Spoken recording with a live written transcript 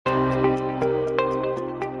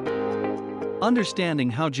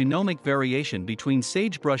Understanding how genomic variation between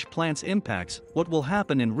sagebrush plants impacts what will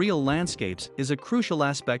happen in real landscapes is a crucial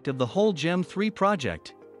aspect of the whole GEM3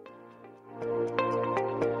 project.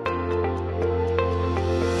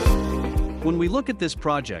 When we look at this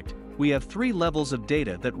project, we have 3 levels of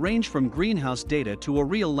data that range from greenhouse data to a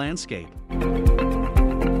real landscape.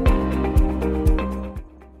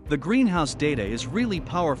 The greenhouse data is really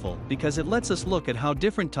powerful because it lets us look at how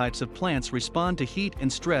different types of plants respond to heat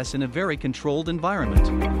and stress in a very controlled environment.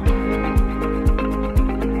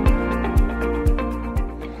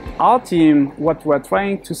 Our team, what we're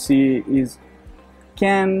trying to see is,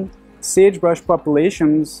 can sagebrush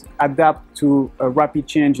populations adapt to a rapid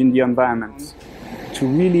change in the environment? To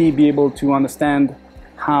really be able to understand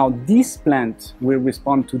how this plant will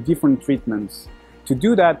respond to different treatments. To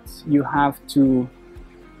do that, you have to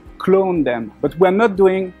clone them, but we are not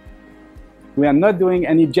doing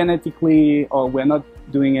any genetically, or we're not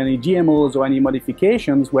doing any GMOs or any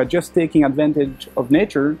modifications. We're just taking advantage of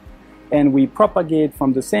nature, and we propagate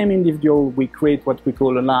from the same individual. We create what we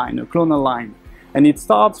call a line, a clonal line, and it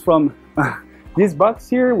starts from this box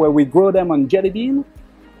here where we grow them on jelly bean.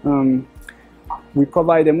 We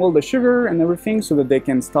provide them all the sugar and everything so that they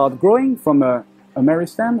can start growing from a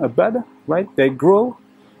meristem, a bud, right? They grow,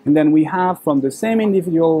 and then we have, from the same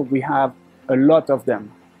individual, we have a lot of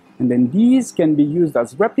them. And then these can be used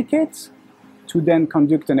as replicates to then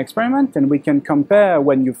conduct an experiment, and we can compare,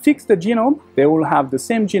 when you fix the genome, they all have the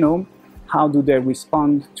same genome, how do they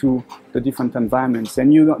respond to the different environments.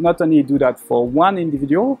 And you not only do that for one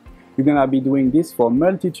individual, you're going to be doing this for a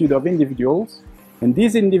multitude of individuals. And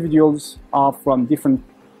these individuals are from different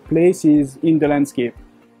places in the landscape.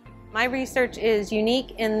 My research is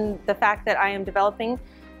unique in the fact that I am developing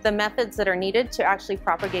the methods that are needed to actually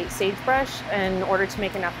propagate sagebrush in order to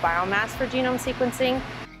make enough biomass for genome sequencing.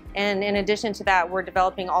 And in addition to that, we're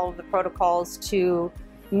developing all of the protocols to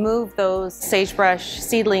move those sagebrush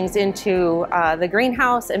seedlings into the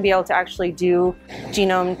greenhouse and be able to actually do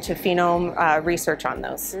genome to phenome research on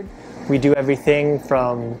those. We do everything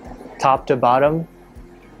from top to bottom.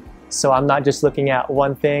 So I'm not just looking at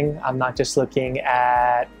one thing, I'm not just looking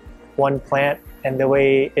at one plant and the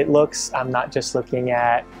way it looks, I'm not just looking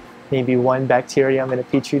at maybe one bacterium in a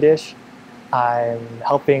petri dish. I'm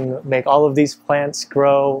helping make all of these plants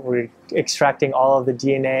grow. We're extracting all of the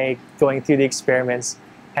DNA, going through the experiments,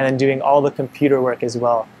 and then doing all the computer work as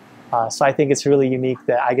well. So I think it's really unique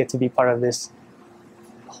that I get to be part of this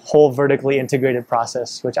whole vertically integrated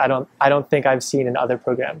process, which I don't think I've seen in other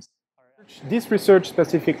programs. This research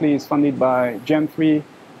specifically is funded by GEM3,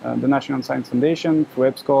 the National Science Foundation, through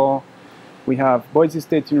EPSCoR. We have Boise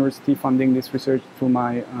State University funding this research through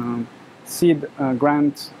my seed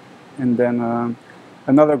grant, and then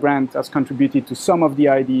another grant has contributed to some of the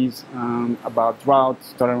ideas about drought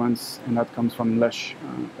tolerance, and that comes from Lush,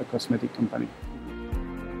 a cosmetic company.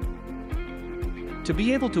 To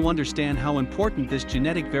be able to understand how important this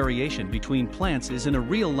genetic variation between plants is in a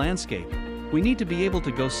real landscape, we need to be able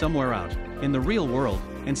to go somewhere out, in the real world,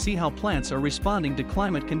 and see how plants are responding to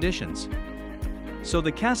climate conditions. So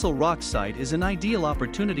the Castle Rock site is an ideal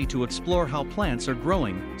opportunity to explore how plants are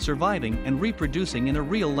growing, surviving, and reproducing in a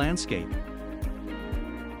real landscape.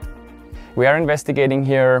 We are investigating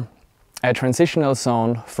here a transitional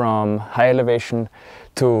zone from high elevation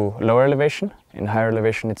to lower elevation. In higher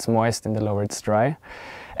elevation it's moist, in the lower it's dry.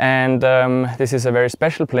 And this is a very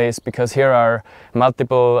special place because here are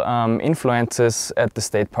multiple influences at the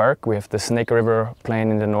state park. We have the Snake River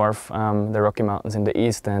Plain in the north, the Rocky Mountains in the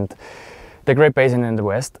east, and the Great Basin in the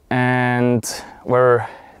west. And where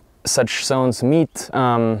such zones meet,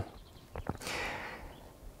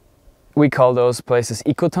 we call those places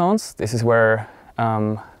ecotones. This is where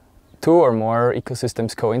 2 or more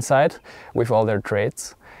ecosystems coincide with all their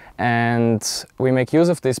traits. And we make use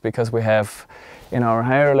of this because we have, in our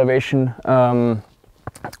higher elevation,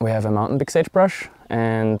 we have a mountain big sagebrush,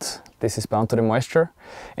 and this is bound to the moisture.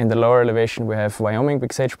 In the lower elevation we have Wyoming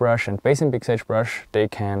big sagebrush and basin big sagebrush. They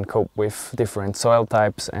can cope with different soil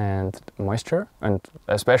types and moisture, and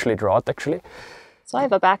especially drought actually. So I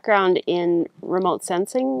have a background in remote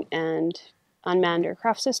sensing and unmanned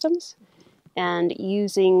aircraft systems, and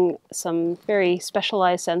using some very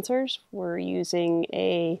specialized sensors. We're using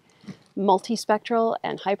a multispectral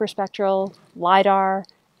and hyperspectral LiDAR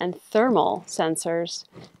and thermal sensors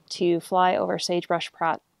to fly over sagebrush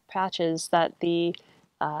patches that the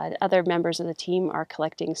other members of the team are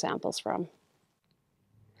collecting samples from.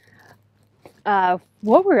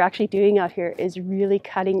 What we're actually doing out here is really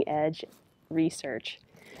cutting edge research.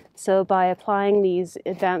 So by applying these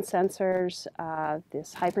advanced sensors,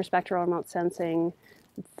 this hyperspectral remote sensing,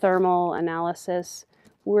 thermal analysis,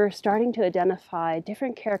 we're starting to identify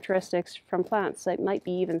different characteristics from plants that might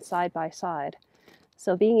be even side by side.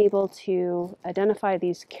 So being able to identify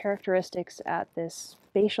these characteristics at this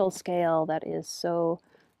spatial scale that is so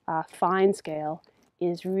fine scale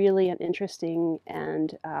is really an interesting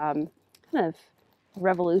and kind of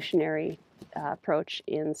revolutionary approach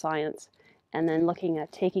in science. And then looking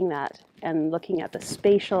at taking that and looking at the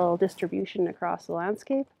spatial distribution across the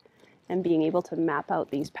landscape and being able to map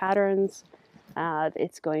out these patterns,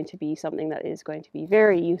 it's going to be something that is going to be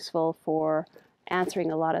very useful for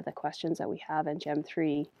answering a lot of the questions that we have in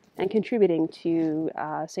GEM3 and contributing to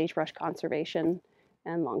sagebrush conservation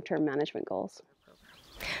and long-term management goals.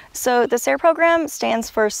 So the SARE program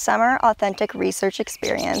stands for Summer Authentic Research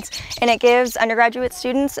Experience, and it gives undergraduate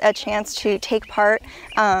students a chance to take part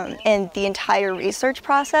in the entire research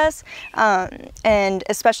process, and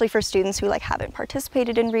especially for students who haven't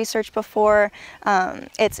participated in research before,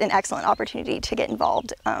 it's an excellent opportunity to get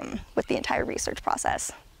involved with the entire research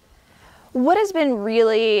process. What has been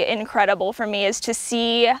really incredible for me is to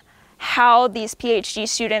see how these PhD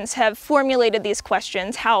students have formulated these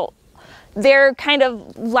questions, how their kind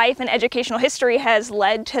of life and educational history has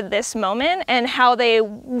led to this moment, and how they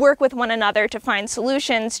work with one another to find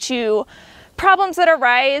solutions to problems that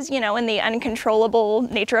arise, in the uncontrollable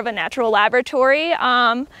nature of a natural laboratory.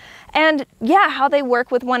 And yeah, how they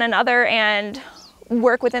work with one another and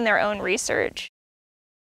work within their own research.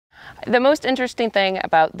 The most interesting thing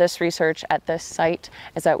about this research at this site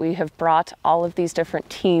is that we have brought all of these different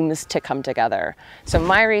teams to come together. So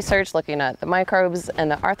my research looking at the microbes and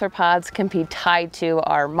the arthropods can be tied to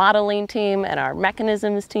our modeling team and our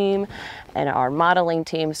mechanisms team and our modeling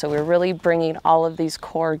team. So we're really bringing all of these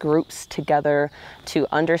core groups together to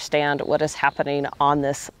understand what is happening on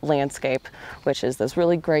this landscape, which is this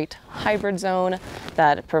really great hybrid zone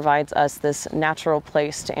that provides us this natural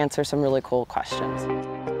place to answer some really cool questions.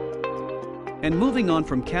 And moving on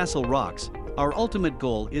from Castle Rocks, our ultimate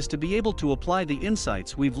goal is to be able to apply the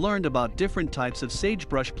insights we've learned about different types of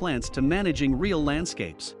sagebrush plants to managing real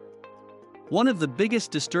landscapes. One of the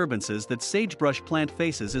biggest disturbances that sagebrush plant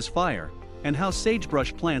faces is fire, and how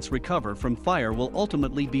sagebrush plants recover from fire will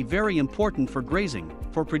ultimately be very important for grazing,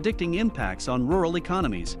 for predicting impacts on rural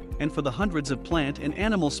economies, and for the hundreds of plant and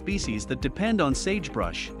animal species that depend on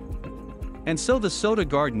sagebrush. And so the Soda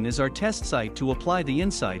Garden is our test site to apply the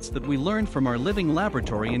insights that we learned from our living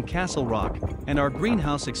laboratory in Castle Rock and our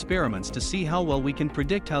greenhouse experiments to see how well we can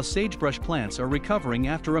predict how sagebrush plants are recovering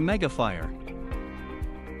after a megafire.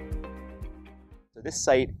 So this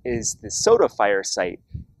site is the Soda Fire site.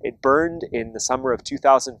 It burned in the summer of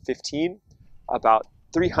 2015, about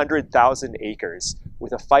 300,000 acres,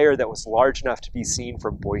 with a fire that was large enough to be seen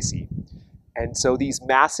from Boise. And so these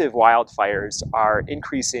massive wildfires are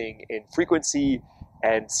increasing in frequency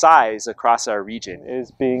and size across our region. It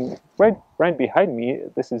is being right behind me.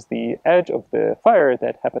 This is the edge of the fire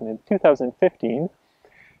that happened in 2015.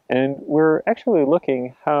 And we're actually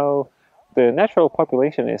looking how the natural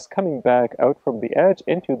population is coming back out from the edge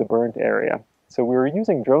into the burned area. So we're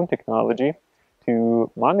using drone technology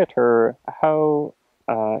to monitor how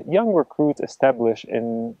young recruits establish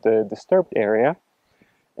in the disturbed area.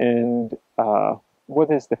 And what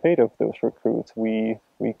is the fate of those recruits? We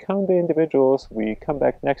count the individuals, we come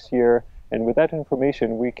back next year, and with that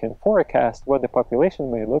information we can forecast what the population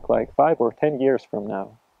may look like 5 or 10 years from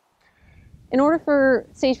now. In order for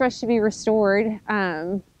sagebrush to be restored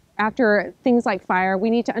after things like fire, we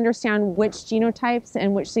need to understand which genotypes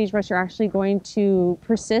and which sagebrush are actually going to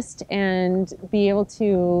persist and be able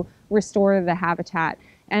to restore the habitat.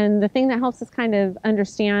 And the thing that helps us kind of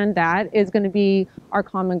understand that is going to be our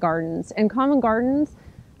common gardens. And common gardens,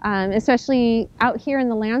 especially out here in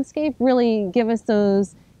the landscape, really give us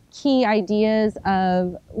those key ideas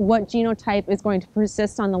of what genotype is going to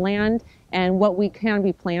persist on the land and what we can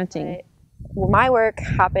be planting. My work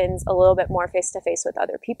happens a little bit more face-to-face with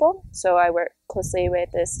other people. So I work closely with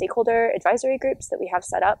the stakeholder advisory groups that we have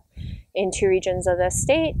set up in 2 regions of the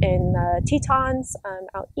state, in the Tetons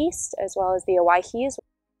out east, as well as the Owyhees.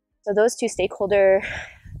 So those 2 stakeholder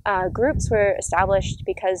groups were established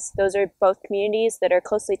because those are both communities that are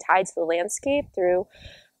closely tied to the landscape through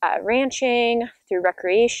ranching, through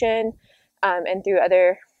recreation, and through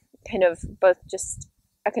other kind of both just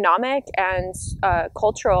economic and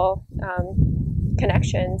cultural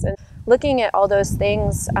connections. And looking at all those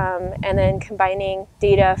things and then combining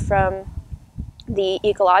data from the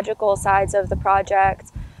ecological sides of the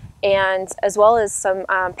project, and as well as some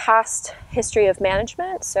past history of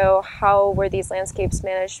management. So how were these landscapes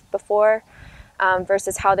managed before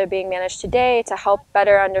versus how they're being managed today, to help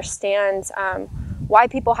better understand why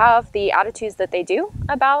people have the attitudes that they do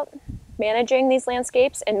about managing these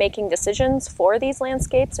landscapes and making decisions for these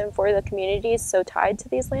landscapes and for the communities so tied to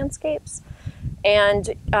these landscapes,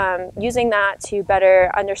 and using that to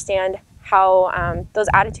better understand how those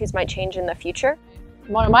attitudes might change in the future.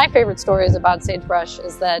 One of my favorite stories about sagebrush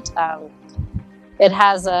is that it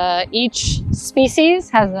has each species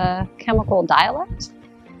has a chemical dialect,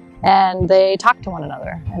 and they talk to one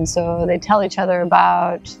another. And so they tell each other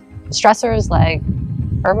about stressors like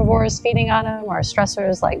herbivores feeding on them, or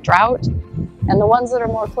stressors like drought. And the ones that are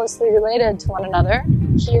more closely related to one another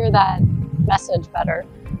hear that message better,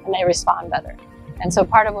 and they respond better. And so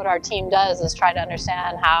part of what our team does is try to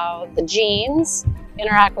understand how the genes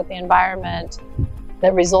interact with the environment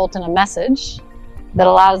that result in a message that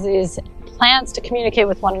allows these plants to communicate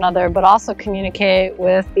with one another, but also communicate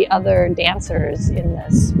with the other dancers in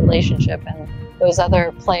this relationship. And those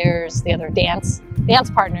other players, the other dance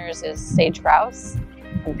partners, is sage grouse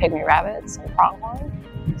and pygmy rabbits and pronghorn.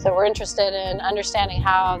 So we're interested in understanding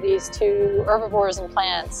how these two herbivores and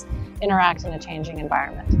plants interact in a changing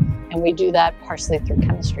environment. And we do that partially through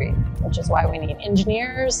chemistry, which is why we need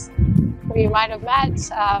engineers who you might have met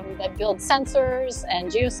that build sensors, and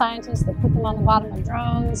geoscientists that put them on the bottom of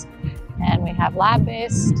drones. And we have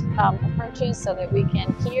lab-based approaches so that we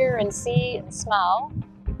can hear and see and smell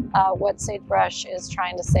what sagebrush is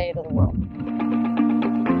trying to say to the world.